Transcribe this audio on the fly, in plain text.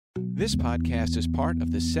This podcast is part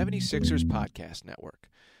of the 76ers Podcast Network.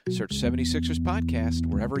 Search 76ers Podcast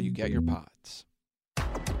wherever you get your pods.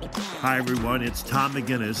 Hi, everyone. It's Tom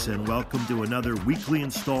McGinnis, and welcome to another weekly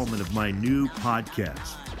installment of my new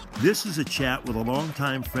podcast. This is a chat with a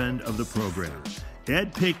longtime friend of the program,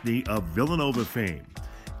 Ed Pinckney of Villanova fame.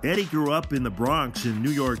 Eddie grew up in the Bronx in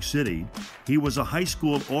New York City. He was a high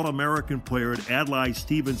school All-American player at Adlai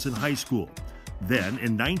Stevenson High School. Then,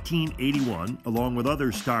 in 1981, along with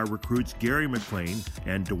other star recruits Gary McLean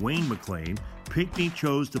and Dwayne McLean, Pinckney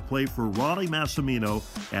chose to play for Rollie Massimino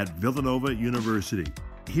at Villanova University.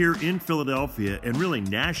 Here in Philadelphia, and really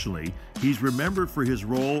nationally, he's remembered for his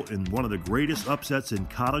role in one of the greatest upsets in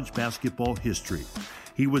college basketball history.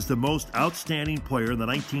 He was the most outstanding player in the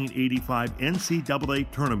 1985 NCAA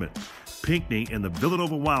tournament. Pinckney and the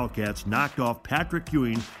Villanova Wildcats knocked off Patrick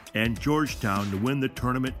Ewing and Georgetown to win the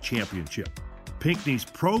tournament championship. Pinckney's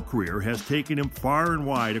pro career has taken him far and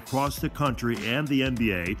wide across the country and the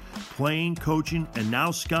NBA, playing, coaching, and now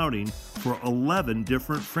scouting for 11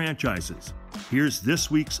 different franchises. Here's this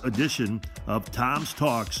week's edition of Tom's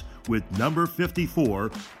Talks with number 54,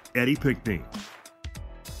 Eddie Pinckney.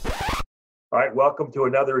 All right, welcome to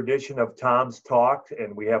another edition of Tom's Talk,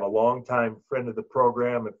 and we have a longtime friend of the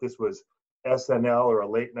program. If this was SNL or a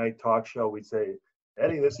late night talk show, we'd say,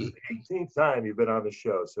 Eddie, this is the 18th time you've been on the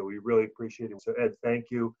show, so we really appreciate it. So, Ed, thank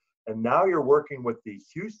you. And now you're working with the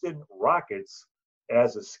Houston Rockets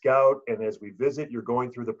as a scout, and as we visit, you're going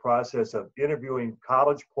through the process of interviewing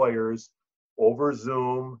college players over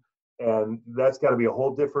Zoom, and that's got to be a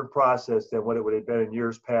whole different process than what it would have been in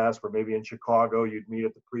years past, where maybe in Chicago you'd meet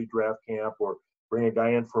at the pre-draft camp or bring a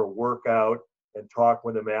guy in for a workout and talk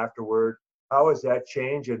with him afterward. How has that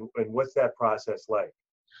changed, and what's that process like?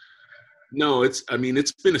 No, it's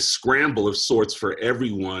been a scramble of sorts for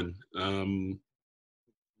everyone,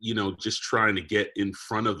 just trying to get in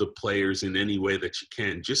front of the players in any way that you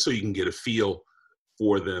can, just so you can get a feel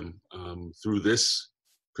for them through this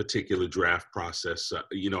particular draft process.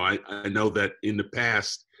 I know that in the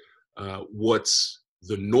past, what's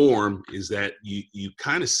the norm is that you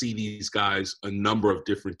kind of see these guys a number of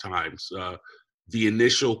different times. The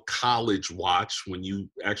initial college watch, when you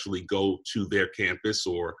actually go to their campus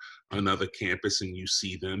or another campus and you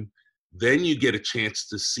see them. Then you get a chance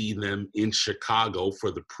to see them in Chicago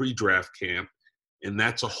for the pre-draft camp. And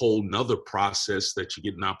that's a whole nother process that you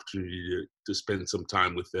get an opportunity to spend some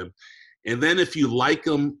time with them. And then if you like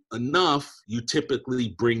them enough, you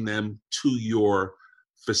typically bring them to your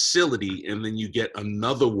facility, and then you get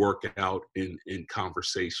another workout in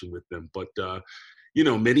conversation with them. But,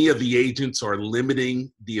 many of the agents are limiting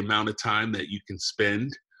the amount of time that you can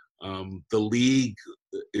spend. The league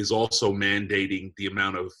is also mandating the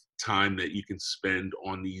amount of time that you can spend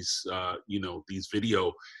on these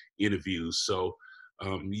video interviews. So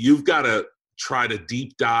you've got to try to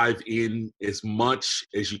deep dive in as much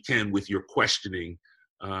as you can with your questioning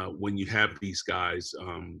when you have these guys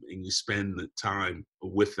and you spend the time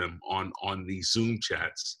with them on these Zoom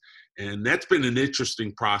chats. And that's been an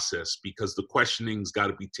interesting process because the questioning's got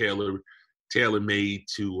to be tailor-made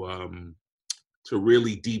to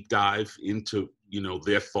really deep dive into,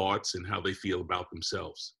 their thoughts and how they feel about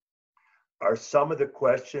themselves. Are some of the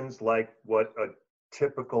questions like what a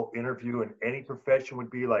typical interview in any profession would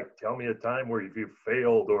be, like, tell me a time where you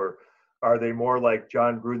failed, or are they more like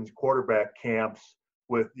John Gruden's quarterback camps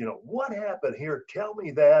with, what happened here? Tell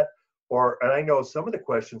me that. And I know some of the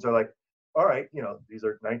questions are like, all right, these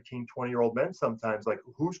are 19, 20-year-old men sometimes, like,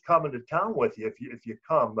 who's coming to town with you if you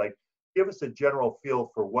come? Like, give us a general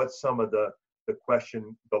feel for what some of the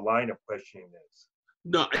line of questioning is.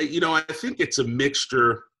 No, I think it's a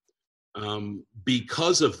mixture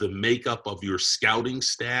because of the makeup of your scouting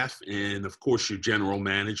staff and, of course, your general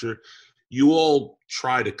manager. You all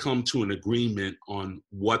try to come to an agreement on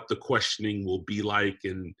what the questioning will be like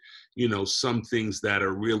and, some things that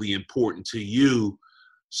are really important to you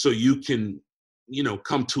so you can,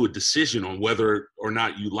 come to a decision on whether or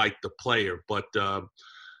not you like the player. But,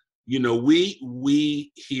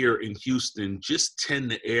 we here in Houston just tend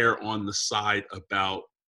to err on the side about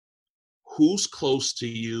who's close to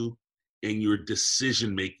you and your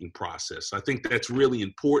decision-making process. I think that's really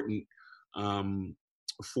important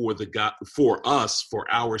for us, for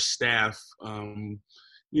our staff,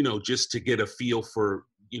 just to get a feel for,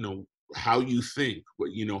 how you think,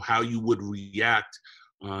 how you would react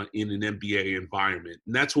in an NBA environment.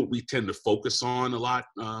 And that's what we tend to focus on a lot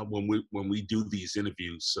when we do these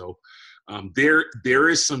interviews. So there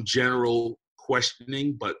is some general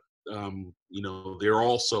questioning, but there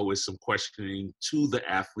also is some questioning to the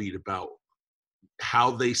athlete about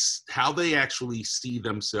how they actually see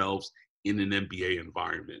themselves in an NBA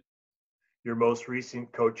environment. Your most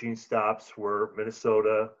recent coaching stops were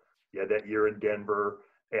Minnesota. You had that year in Denver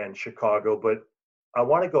and Chicago. But I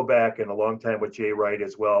want to go back, and a long time with Jay Wright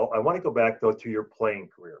as well. I want to go back, though, to your playing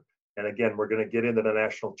career. And again, we're going to get into the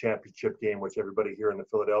national championship game, which everybody here in the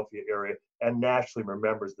Philadelphia area and nationally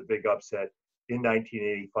remembers the big upset in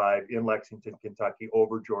 1985 in Lexington, Kentucky,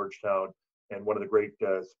 over Georgetown, and one of the great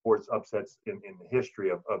sports upsets in the history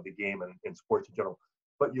of the game and in sports in general.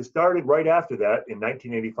 But you started right after that. In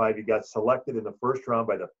 1985, you got selected in the first round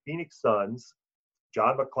by the Phoenix Suns.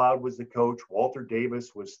 John McLeod was the coach. Walter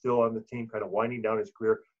Davis was still on the team, kind of winding down his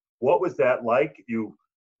career. What was that like? You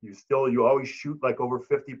always shoot like over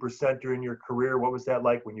 50% during your career. What was that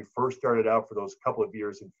like when you first started out for those couple of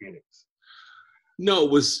years in Phoenix? No,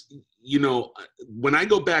 it was, when I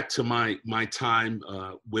go back to my time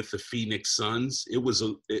with the Phoenix Suns, it was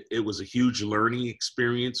a huge learning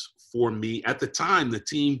experience for me. At the time, the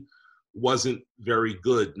team wasn't very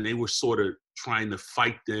good, and they were sort of trying to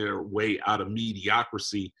fight their way out of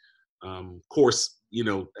mediocrity. Of course,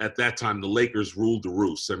 at that time, the Lakers ruled the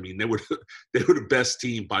roost. I mean, they were the best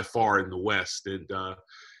team by far in the West. And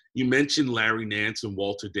you mentioned Larry Nance and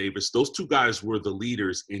Walter Davis. Those two guys were the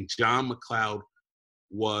leaders, and John McLeod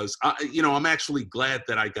was, I'm actually glad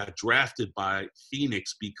that I got drafted by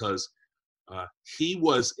Phoenix because he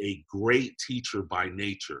was a great teacher by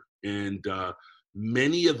nature. And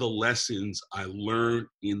many of the lessons I learned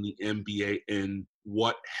in the NBA and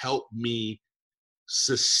what helped me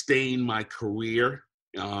sustain my career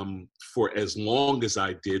for as long as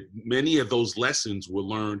I did, many of those lessons were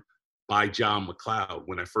learned by John McLeod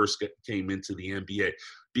when I first came into the NBA,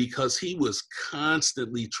 because he was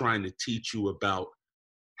constantly trying to teach you about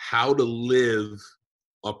how to live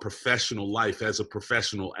a professional life as a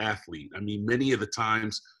professional athlete. I mean, many of the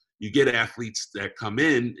times you get athletes that come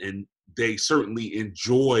in and they certainly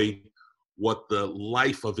enjoy what the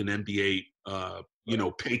life of an NBA,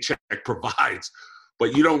 paycheck provides,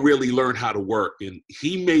 but you don't really learn how to work. And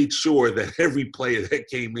he made sure that every player that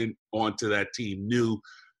came in onto that team knew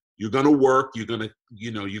you're going to work, you're going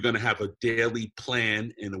to have a daily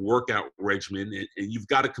plan and a workout regimen, and you've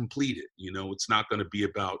got to complete it. It's not going to be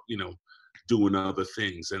about, doing other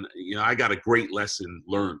things. And, I got a great lesson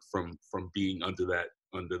learned from being under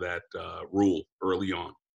that rule early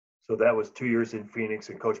on. So that was 2 years in Phoenix,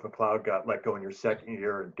 and Coach McLeod got let go in your second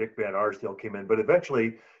year, and Dick Van Arsdale came in. But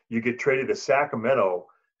eventually you get traded to Sacramento,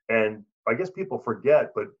 and I guess people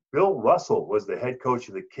forget, but Bill Russell was the head coach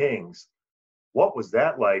of the Kings. What was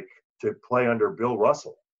that like to play under Bill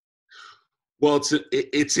Russell? Well,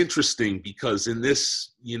 it's interesting because in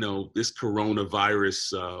this, this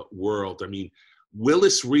coronavirus world, I mean,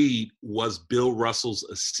 Willis Reed was Bill Russell's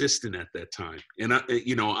assistant at that time. And,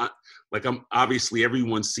 I'm obviously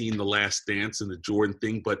everyone's seen The Last Dance and the Jordan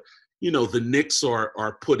thing, but, the Knicks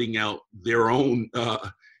are putting out their own,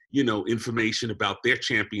 information about their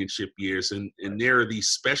championship years. And there are these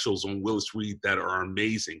specials on Willis Reed that are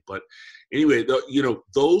amazing. But anyway,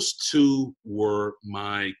 those two were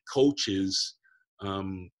my coaches,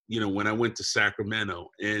 when I went to Sacramento.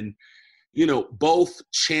 And, both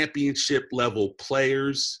championship level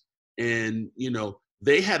players, and,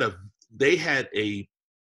 they had a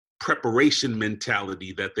preparation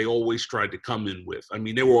mentality that they always tried to come in with. I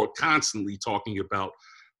mean, they were constantly talking about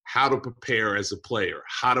how to prepare as a player,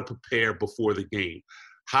 how to prepare before the game,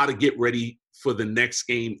 how to get ready for the next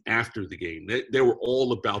game after the game. They were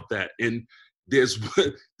all about that. And there's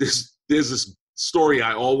this story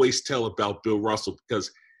I always tell about Bill Russell,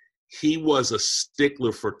 because he was a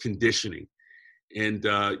stickler for conditioning. And,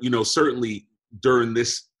 certainly during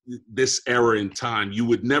this era in time, you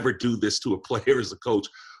would never do this to a player as a coach,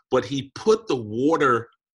 but he put the water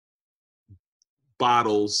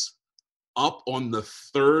bottles up on the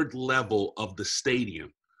third level of the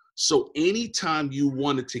stadium. So anytime you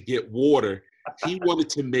wanted to get water, he wanted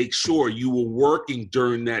to make sure you were working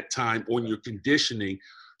during that time on your conditioning.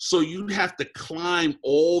 So you'd have to climb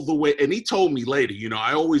all the way. And he told me later,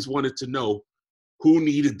 I always wanted to know who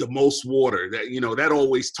needed the most water. That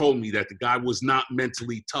always told me that the guy was not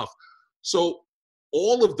mentally tough. So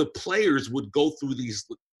all of the players would go through these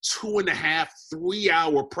 2.5, 3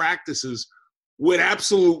 hour practices with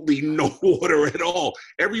absolutely no water at all.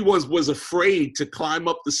 Everyone was afraid to climb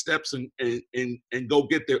up the steps and go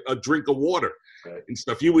get a drink of water and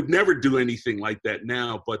stuff. You would never do anything like that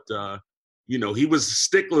now, but he was a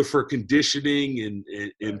stickler for conditioning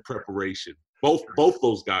and preparation. Both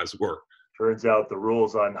those guys were. Turns out the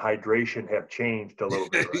rules on hydration have changed a little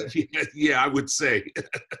bit, right? Yeah, I would say.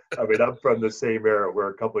 I mean, I'm from the same era. We're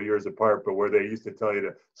a couple of years apart, but where they used to tell you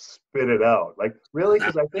to spit it out. Like, really?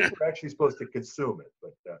 Because I think we're actually supposed to consume it.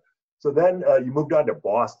 But So then you moved on to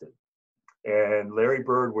Boston. And Larry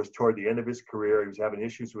Bird was toward the end of his career. He was having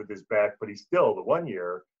issues with his back, but he still, the 1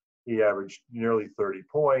 year, he averaged nearly 30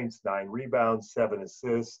 points, 9 rebounds, 7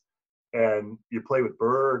 assists. And you play with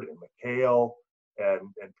Bird and McHale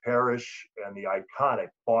and Parrish and the iconic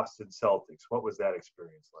Boston Celtics. What was that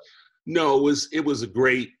experience like? No, it was a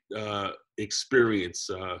great experience.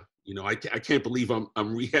 I can't believe I'm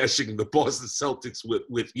rehashing the Boston Celtics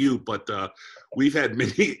with you, but we've had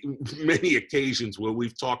many occasions where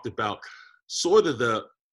we've talked about sort of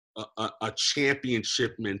a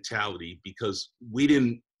championship mentality, because we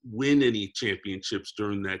didn't win any championships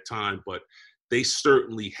during that time, but they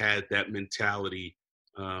certainly had that mentality,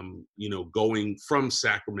 going from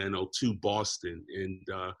Sacramento to Boston.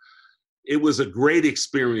 And it was a great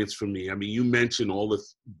experience for me. I mean, you mentioned all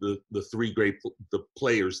the three great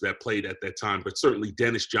players that played at that time, but certainly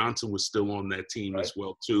Dennis Johnson was still on that team as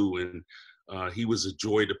well too, and he was a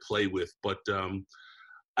joy to play with. But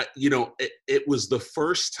it was the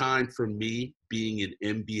first time for me being an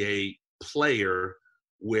NBA player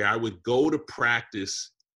where I would go to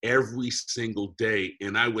practice every single day,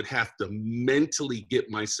 and I would have to mentally get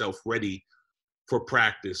myself ready for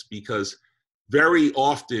practice, because very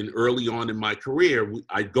often early on in my career,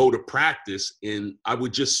 I'd go to practice and I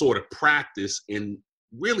would just sort of practice and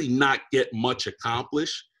really not get much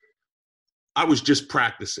accomplished. I was just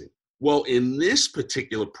practicing. Well, in this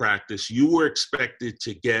particular practice, you were expected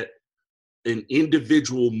to get an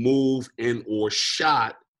individual move and or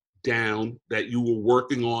shot down that you were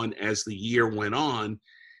working on as the year went on.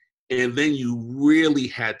 And then you really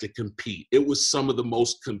had to compete. It was some of the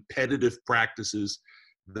most competitive practices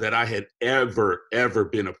that I had ever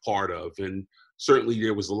been a part of. And certainly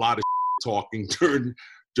there was a lot of talking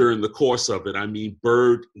during the course of it. I mean,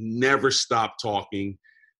 Bird never stopped talking.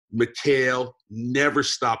 McHale never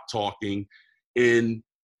stopped talking. And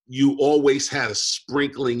you always had a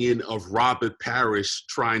sprinkling in of Robert Parrish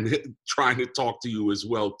trying to talk to you as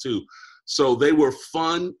well too. So they were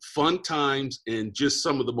fun times, and just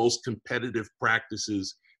some of the most competitive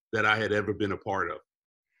practices that I had ever been a part of.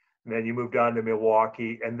 And then you moved on to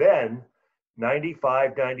Milwaukee, and then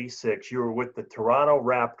 95, 96, you were with the Toronto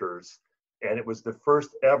Raptors, and it was the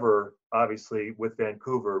first ever, obviously, with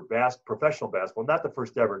Vancouver professional basketball. Not the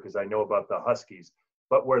first ever, because I know about the Huskies,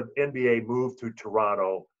 but where the NBA moved to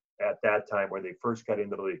Toronto at that time, where they first got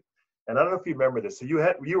into the league. And I don't know if you remember this. So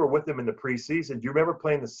you were with them in the preseason. Do you remember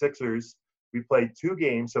playing the Sixers? We played 2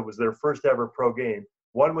 games, so it was their first ever pro game.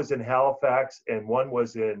 One was in Halifax, and one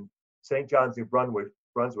was in St. John's, New Brunswick.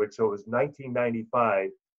 So it was 1995.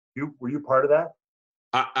 Were you part of that?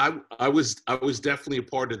 I was definitely a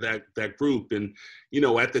part of that group. And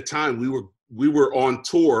at the time we were on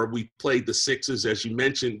tour. We played the Sixers, as you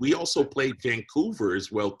mentioned. We also played Vancouver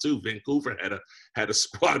as well too. Vancouver had a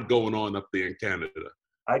squad going on up there in Canada.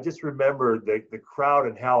 I just remember the crowd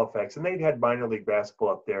in Halifax, and they'd had minor league basketball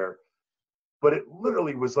up there, but it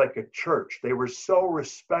literally was like a church. They were so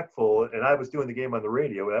respectful, and I was doing the game on the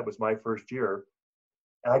radio. That was my first year.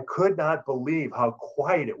 And I could not believe how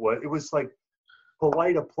quiet it was. It was like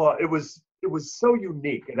polite applause. It was so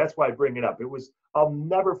unique, and that's why I bring it up. I'll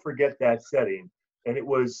never forget that setting. And it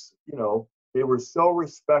was, they were so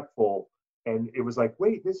respectful, and it was like,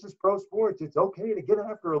 wait, this is pro sports. It's okay to get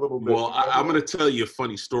after a little bit. Well, I'm going to tell you a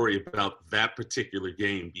funny story about that particular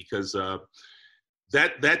game, because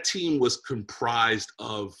that team was comprised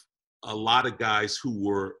of a lot of guys who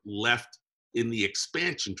were left in the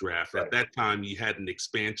expansion draft. Right. At that time, you had an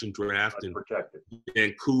expansion draft, and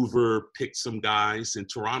Vancouver picked some guys and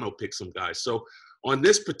Toronto picked some guys. So on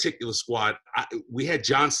this particular squad, we had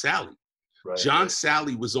John Sally. Right. John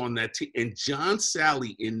Sally was on that team, and John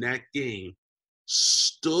Sally in that game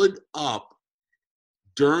stood up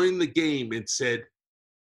during the game and said,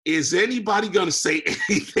 "Is anybody going to say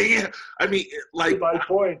anything?" I mean, like, my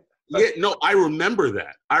point. Yeah, no, I remember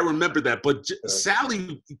that. But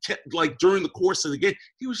Sally kept, like, during the course of the game,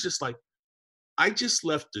 he was just like, "I just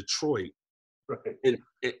left Detroit, right.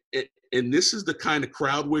 and this is the kind of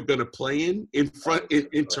crowd we're going to play in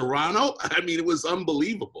Toronto." I mean, it was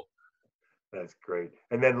unbelievable. That's great.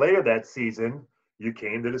 And then later that season, you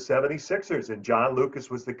came to the 76ers, and John Lucas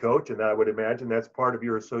was the coach, and I would imagine that's part of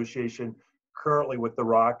your association currently with the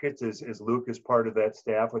Rockets. Is Lucas part of that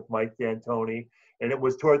staff with Mike D'Antoni? And it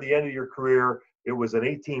was toward the end of your career. It was an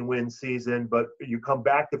 18-win season, but you come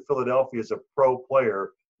back to Philadelphia as a pro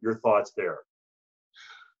player. Your thoughts there?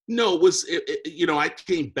 No, I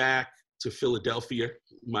came back to Philadelphia,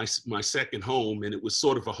 my second home, and it was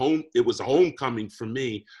sort of it was a homecoming for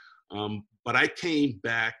me. But I came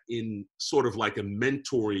back in sort of like a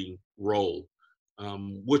mentoring role.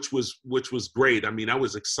 which was great. I mean, I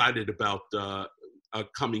was excited about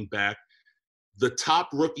coming back. The top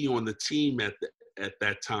rookie on the team at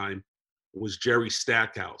that time was Jerry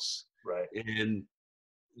Stackhouse. Right. And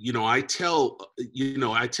I tell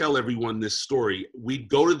everyone this story. We'd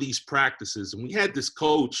go to these practices, and we had this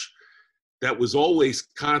coach that was always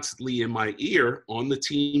constantly in my ear on the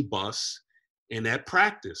team bus and at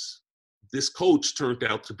practice. This coach turned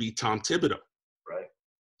out to be Tom Thibodeau. Right.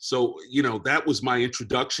 So, that was my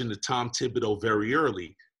introduction to Tom Thibodeau very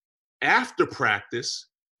early. After practice,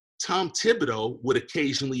 Tom Thibodeau would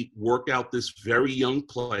occasionally work out this very young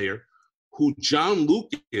player who John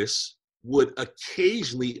Lucas would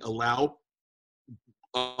occasionally allow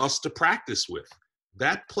us to practice with.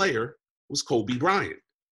 That player was Kobe Bryant.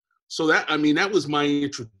 So that was my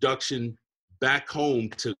introduction back home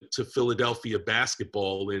to Philadelphia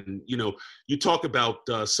basketball. And, you talk about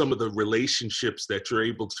some of the relationships that you're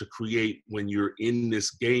able to create when you're in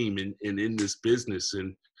this game and in this business.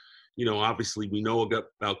 And, obviously we know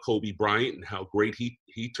about Kobe Bryant and how great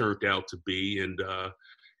he turned out to be. And,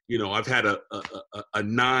 I've had a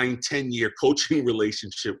 9-10 year coaching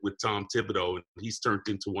relationship with Tom Thibodeau, and he's turned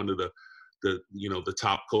into one of the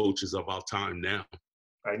top coaches of our time now.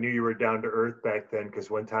 I knew you were down to earth back then,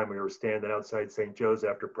 because one time we were standing outside St. Joe's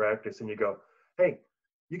after practice, and you go, "Hey,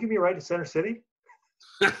 you give me a ride to Center City?"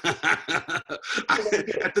 At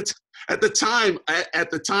the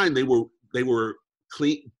time they were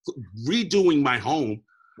redoing my home,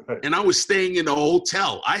 and I was staying in a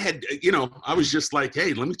hotel. I had, I was just like,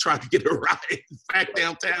 "Hey, let me try to get a ride back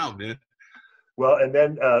downtown, man." Well, and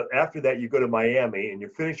then after that, you go to Miami, and you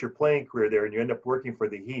finish your playing career there, and you end up working for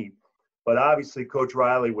the Heat. But obviously, Coach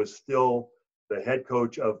Riley was still the head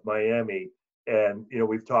coach of Miami. And,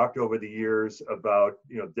 we've talked over the years about,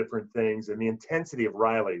 different things and the intensity of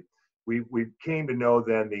Riley. We came to know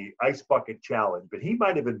then the Ice Bucket Challenge, but he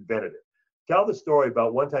might have invented it. Tell the story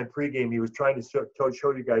about one time pregame, he was trying to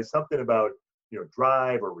show you guys something about,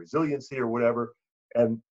 drive or resiliency or whatever.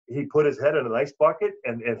 And he put his head in an ice bucket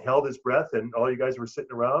and held his breath, and all you guys were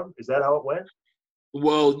sitting around. Is that how it went?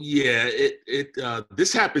 Well, yeah,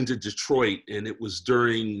 this happened to Detroit, and it was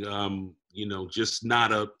during, just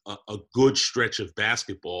not a good stretch of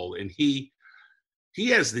basketball. And he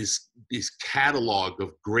has this catalog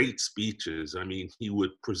of great speeches. I mean, he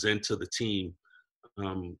would present to the team,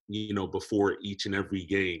 before each and every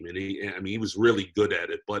game. And he was really good at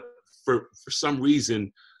it, but for some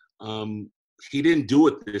reason, he didn't do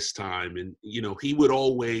it this time. And, he would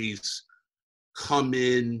always come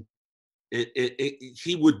in.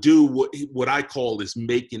 He would do what I call is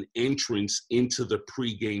make an entrance into the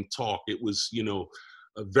pregame talk. It was,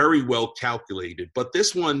 very well calculated. But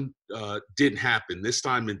this one didn't happen. This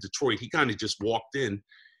time in Detroit, he kind of just walked in,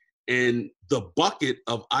 and the bucket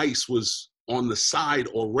of ice was on the side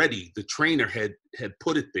already. The trainer had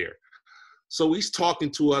put it there. So he's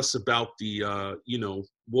talking to us about the,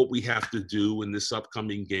 what we have to do in this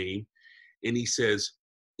upcoming game. And he says,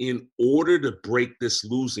 in order to break this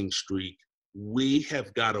losing streak, we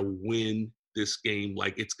have got to win this game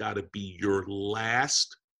like it's got to be your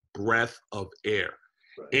last breath of air.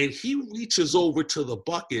 Right. And he reaches over to the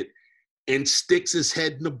bucket and sticks his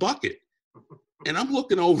head in the bucket. And I'm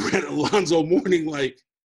looking over at Alonzo Mourning like,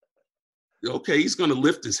 okay, he's going to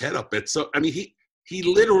lift his head up. He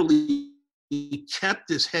literally kept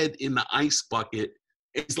his head in the ice bucket.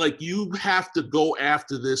 It's like, you have to go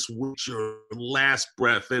after this with your last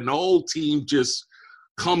breath. And the whole team just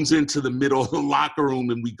comes into the middle of the locker room,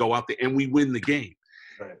 and we go out there and we win the game.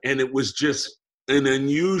 Right. And it was just an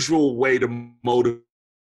unusual way to motivate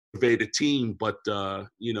a team. But,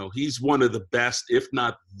 he's one of the best, if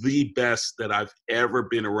not the best, that I've ever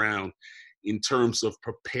been around in terms of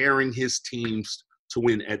preparing his teams to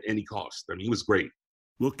win at any cost. I mean, he was great.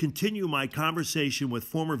 We'll continue my conversation with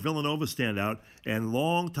former Villanova standout and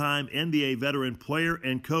longtime NBA veteran player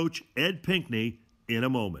and coach Ed Pinckney in a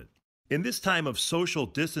moment. In this time of social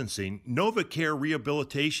distancing, NovaCare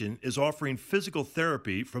Rehabilitation is offering physical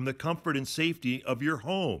therapy from the comfort and safety of your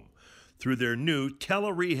home through their new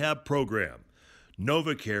tele-rehab program.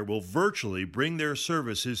 NovaCare will virtually bring their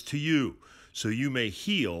services to you so you may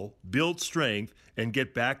heal, build strength, and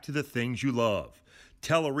get back to the things you love.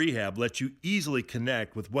 Tele-rehab lets you easily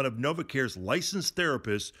connect with one of NovaCare's licensed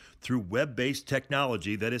therapists through web-based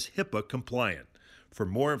technology that is HIPAA compliant. For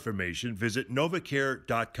more information, visit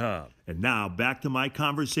novacare.com. And now back to my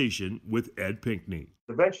conversation with Ed Pinckney.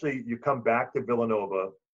 Eventually, you come back to Villanova,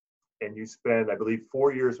 and you spend, I believe,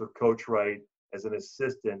 4 years with Coach Wright as an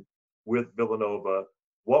assistant with Villanova.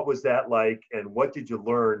 What was that like, and what did you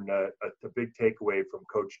learn, a big takeaway from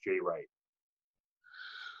Coach Jay Wright?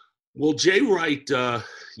 Well, Jay Wright,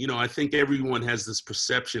 I think everyone has this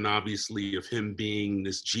perception, obviously, of him being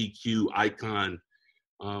this GQ icon.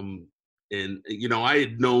 I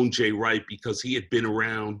had known Jay Wright because he had been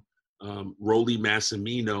around Rollie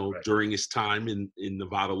Massimino Right. during his time in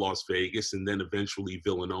Nevada, Las Vegas, and then eventually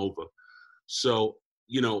Villanova. So,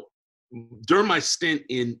 during my stint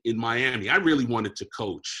in Miami, I really wanted to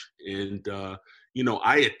coach. And,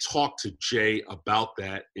 I had talked to Jay about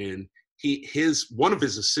that. And one of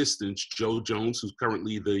his assistants, Joe Jones, who's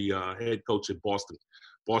currently the head coach at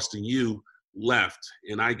Boston U, left.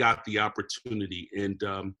 And I got the opportunity. And,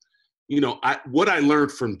 what I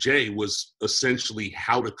learned from Jay was essentially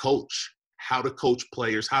how to coach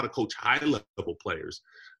players, how to coach high-level players.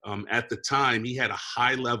 At the time, he had a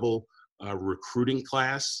high-level recruiting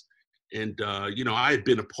class. And, I had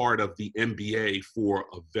been a part of the NBA for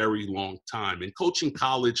a very long time. And coaching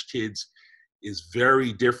college kids is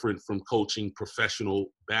very different from coaching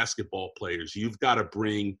professional basketball players. You've got to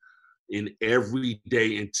bring in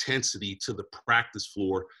everyday intensity to the practice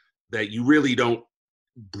floor that you really don't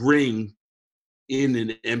bring in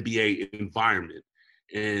an NBA environment.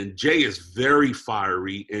 And Jay is very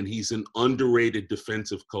fiery, and he's an underrated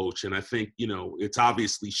defensive coach. And I think, it's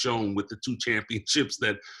obviously shown with the 2 championships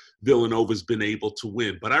that Villanova's been able to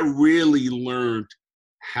win. But I really learned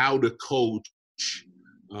how to coach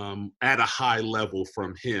at a high level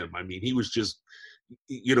from him. I mean, he was just,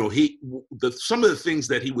 some of the things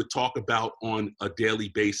that he would talk about on a daily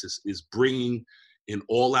basis is bringing an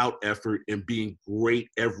all-out effort and being great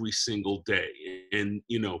every single day. And,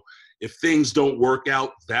 if things don't work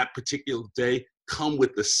out that particular day, come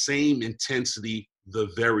with the same intensity the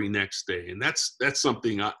very next day. And that's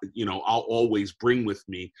something I'll always bring with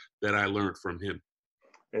me that I learned from him.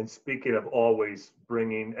 And speaking of always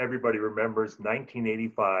bringing, everybody remembers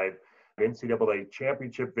 1985 NCAA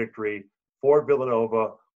championship victory for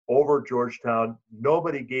Villanova over Georgetown.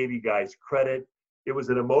 Nobody gave you guys credit. It was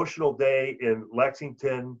an emotional day in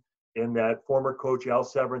Lexington, in that former coach Al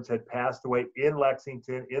Severance had passed away in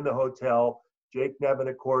Lexington in the hotel. Jake Nevin,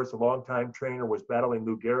 of course, a longtime trainer, was battling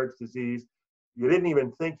Lou Gehrig's disease. You didn't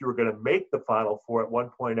even think you were going to make the Final Four at one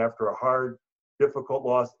point after a hard, difficult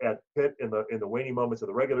loss at Pitt in the waning moments of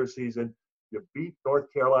the regular season. You beat North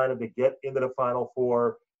Carolina to get into the Final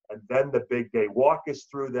Four, and then the big day. Walk us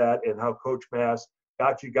through that and how Coach Mass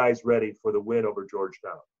got you guys ready for the win over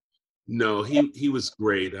Georgetown. No, he was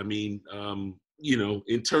great. I mean,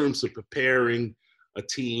 in terms of preparing a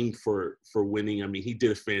team for winning, I mean, he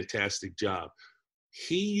did a fantastic job.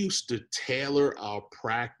 He used to tailor our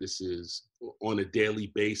practices on a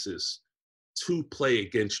daily basis to play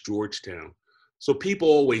against Georgetown. So people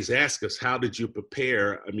always ask us, how did you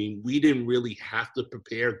prepare? I mean, we didn't really have to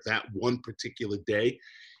prepare that one particular day.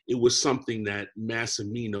 It was something that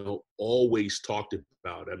Massimino always talked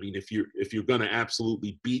about. I mean, if you're going to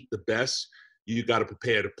absolutely beat the best, you got to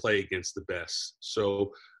prepare to play against the best.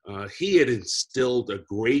 So he had instilled a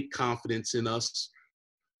great confidence in us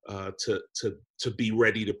to be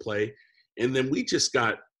ready to play. And then we just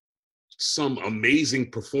got some amazing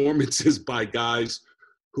performances by guys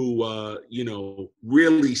who,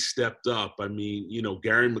 really stepped up. I mean,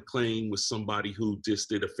 Gary McLean was somebody who just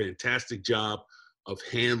did a fantastic job of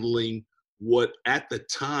handling what at the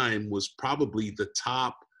time was probably the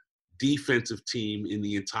top defensive team in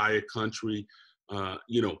the entire country.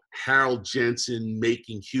 Harold Jensen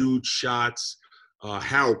making huge shots,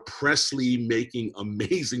 Harold Presley making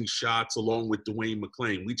amazing shots along with Dwayne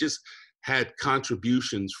McClain. We just had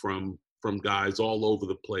contributions from guys all over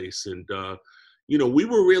the place. And, we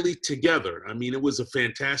were really together. I mean, it was a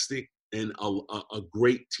fantastic and a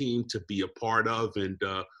great team to be a part of. And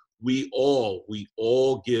we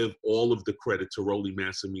all give all of the credit to Rollie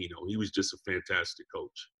Massimino. He was just a fantastic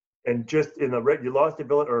coach. And just you lost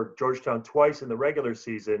to Georgetown twice in the regular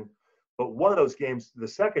season, but one of those games, the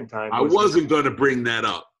second time, I wasn't going to bring that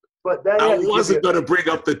up. But that I wasn't going to bring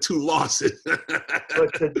up the 2 losses.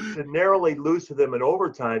 But to narrowly lose to them in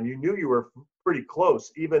overtime, you knew you were pretty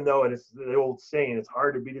close, even though, and it's the old saying, it's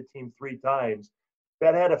hard to beat a team 3 times.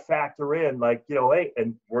 That had to factor in, hey,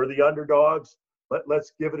 and we're the underdogs, but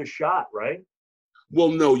let's give it a shot, right? Well,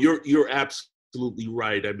 no, you're absolutely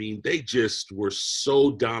right. I mean, they just were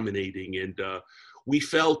so dominating, and we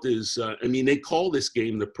felt they call this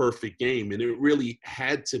game the perfect game, and it really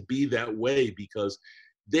had to be that way because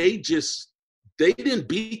they didn't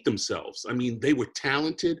beat themselves. I mean, they were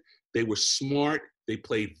talented, they were smart, they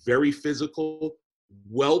played very physical,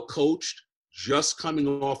 well coached, just coming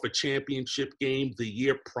off a championship game the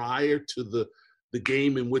year prior to the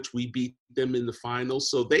game in which we beat them in the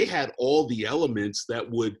finals. So they had all the elements that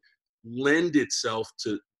would lend itself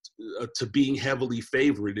to to being heavily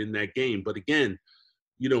favored in that game. But again,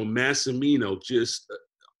 Massimino just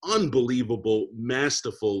unbelievable,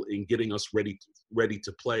 masterful in getting us ready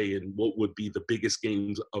to play in what would be the biggest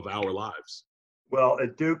games of our lives. Well,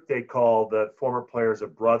 at Duke, they call the former players a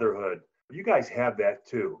brotherhood. You guys have that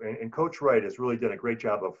too. And Coach Wright has really done a great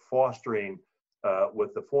job of fostering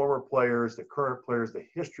with the former players, the current players, the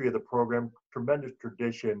history of the program, tremendous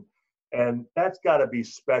tradition. And that's got to be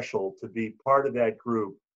special to be part of that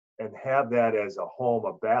group and have that as a home,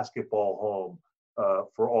 a basketball home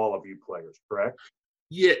for all of you players, correct?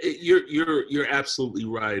 Yeah, you're absolutely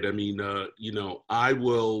right. I mean, I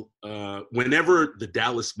will whenever the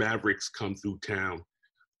Dallas Mavericks come through town,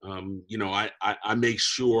 I make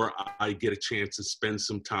sure I get a chance to spend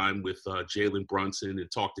some time with Jalen Brunson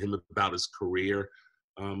and talk to him about his career.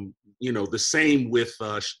 The same with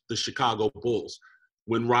the Chicago Bulls.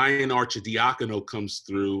 When Ryan Arcidiacono comes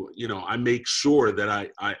through, I make sure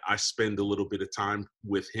that I spend a little bit of time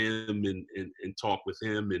with him and talk with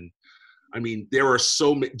him. And I mean, there are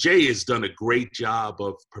so many. Jay has done a great job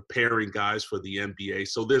of preparing guys for the NBA.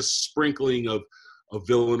 So there's sprinkling of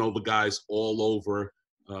Villanova guys all over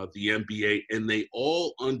the NBA, and they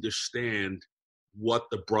all understand what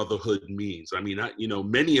the brotherhood means. I mean,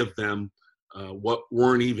 many of them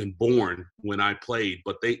weren't even born when I played,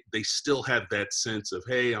 but they still have that sense of,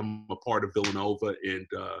 hey, I'm a part of Villanova, and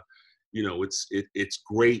it's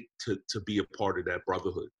great to be a part of that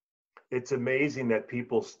brotherhood. It's amazing that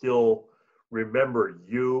people still remember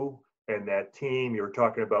you and that team. You were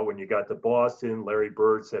talking about when you got to Boston, Larry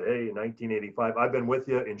Bird said, hey, in 1985, I've been with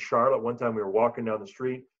you in Charlotte. One time we were walking down the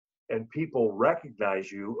street and people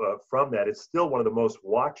recognize you from that. It's still one of the most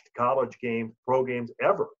watched college games, pro games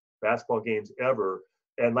ever, basketball games ever.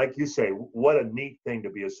 And like you say, what a neat thing to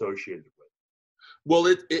be associated with. Well,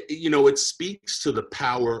 it speaks to the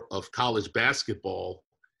power of college basketball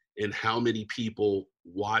and how many people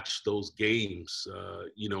watch those games.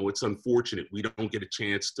 It's unfortunate we don't get a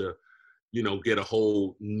chance to, get a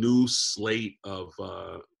whole new slate of,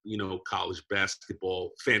 college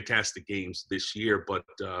basketball, fantastic games this year. But,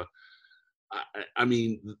 I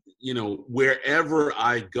mean, wherever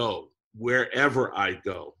I go,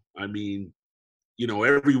 I mean,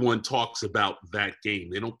 everyone talks about that game.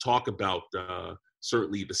 They don't talk about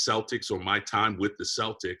certainly the Celtics or my time with the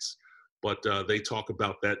Celtics, but they talk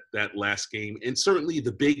about that last game. And certainly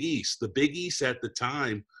the Big East. The Big East at the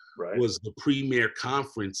time was the premier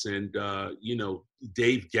conference. And,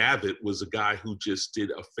 Dave Gavitt was a guy who just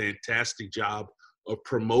did a fantastic job of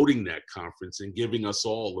promoting that conference and giving us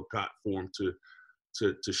all a platform to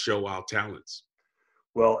show our talents.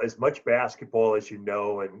 Well, as much basketball as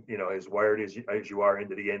and, as wired as you are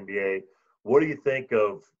into the NBA, what do you think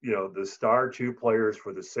of, the star two players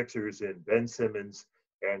for the Sixers in Ben Simmons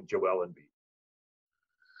and Joel Embiid?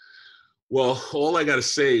 Well, all I got to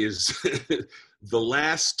say is the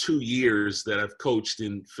last 2 years that I've coached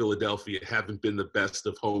in Philadelphia haven't been the best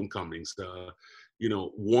of homecomings.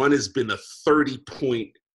 One has been a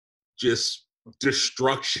 30-point just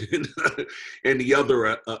destruction and the other,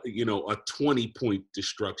 a 20-point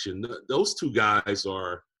destruction. Those two guys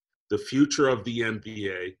are the future of the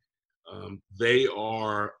NBA. They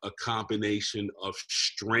are a combination of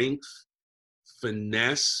strength,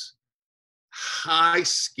 finesse, high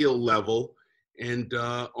skill level, and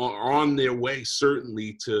are on their way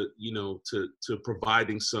certainly to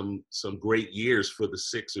providing some great years for the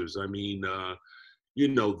Sixers. I mean,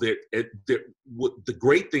 the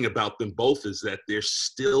great thing about them both is that they're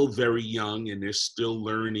still very young and they're still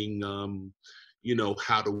learning,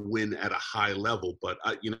 how to win at a high level. But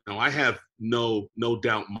I have no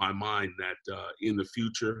doubt in my mind that in the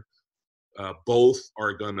future, both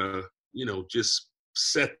are gonna, just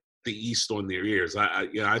set the East on their ears.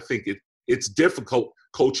 I think it's difficult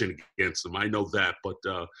coaching against them. I know that, but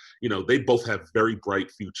they both have very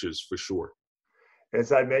bright futures for sure.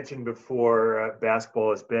 As I mentioned before,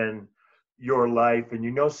 basketball has been your life,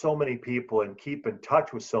 and so many people and keep in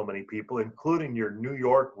touch with so many people, including your New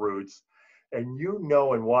York roots. And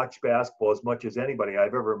and watch basketball as much as anybody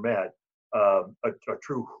I've ever met, a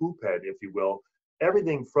true hoophead, if you will.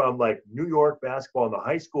 Everything from like New York basketball on the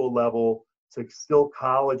high school level to still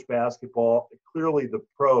college basketball, clearly the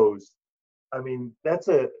pros. I mean, that's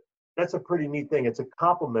a pretty neat thing. It's a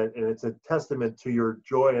compliment and it's a testament to your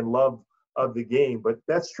joy and love of the game. But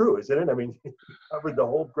that's true, isn't it? I mean, you covered the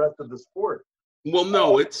whole breadth of the sport. Well,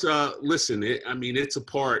 no, it's listen. It's a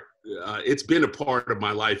part. It's been a part of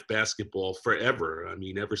my life, basketball, forever. I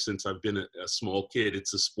mean, ever since I've been a small kid,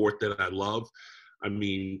 it's a sport that I love. I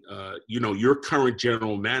mean, your current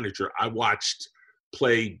general manager, I watched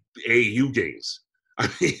play AAU games. I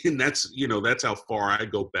mean, that's how far I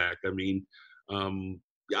go back. I mean,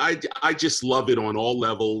 I just love it on all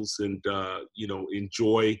levels, and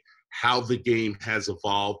enjoy how the game has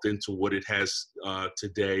evolved into what it has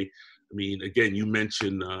today. I mean, again, you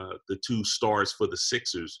mentioned the 2 stars for the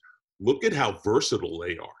Sixers. Look at how versatile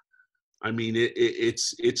they are. I mean,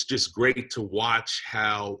 it's just great to watch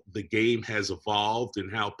how the game has evolved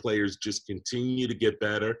and how players just continue to get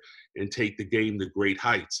better and take the game to great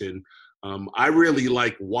heights. And I really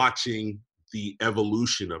like watching the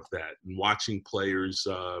evolution of that and watching players,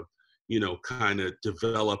 kind of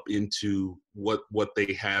develop into what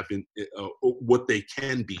they have in what they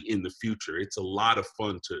can be in the future. It's a lot of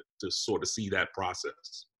fun to sort of see that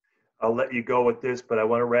process. I'll let you go with this, but I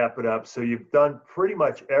want to wrap it up. So you've done pretty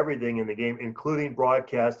much everything in the game, including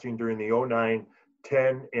broadcasting during the 09-10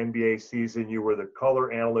 NBA season. You were the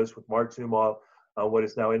color analyst with Mark Zumoff on what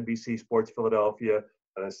is now NBC Sports Philadelphia,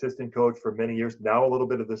 an assistant coach for many years, now a little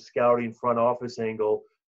bit of the scouting front office angle.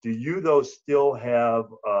 Do you, though, still have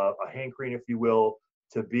a hankering, if you will,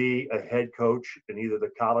 to be a head coach in either the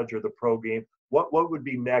college or the pro game? What would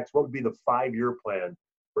be next? What would be the 5-year plan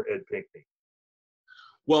for Ed Pinckney?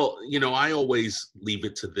 Well, I always leave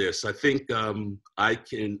it to this. I think I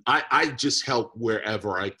just help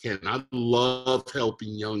wherever I can. I love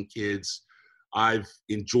helping young kids. I've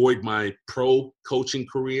enjoyed my pro coaching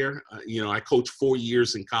career. I coached 4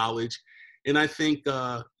 years in college. And I think,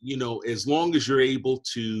 as long as you're able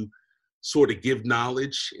to sort of give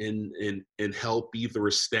knowledge and help either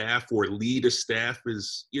a staff or lead a staff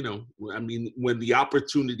is, when the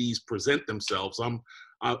opportunities present themselves,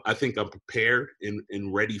 I think I'm prepared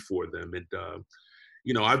and ready for them. And,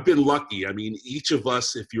 I've been lucky. I mean, each of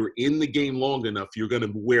us, if you're in the game long enough, you're going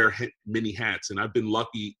to wear many hats. And I've been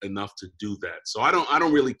lucky enough to do that. So I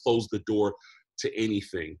don't really close the door to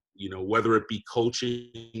anything, whether it be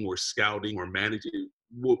coaching or scouting or managing,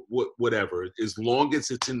 whatever. As long as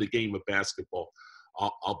it's in the game of basketball,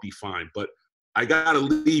 I'll be fine. But I got to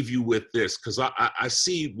leave you with this, because I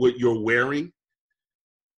see what you're wearing.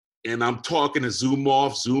 And I'm talking to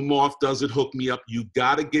Zumoff. Zumoff doesn't hook me up. You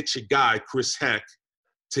got to get your guy, Chris Heck,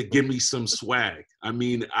 to give me some swag. I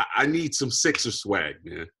mean, I need some Sixer swag,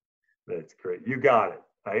 man. That's great. You got it.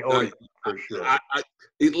 I owe you for sure.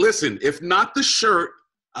 Listen, if not the shirt,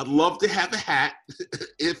 I'd love to have a hat,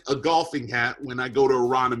 if a golfing hat when I go to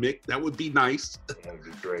Aronimink. That would be nice. That would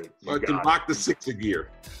be great. I can rock the Sixer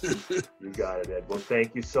gear. You got it, Ed. Well,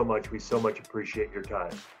 thank you so much. We so much appreciate your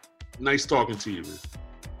time. Nice talking to you, man.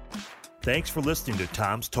 Thanks for listening to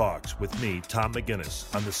Tom's Talks with me, Tom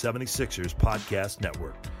McGinnis, on the 76ers Podcast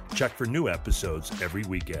Network. Check for new episodes every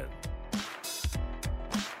weekend.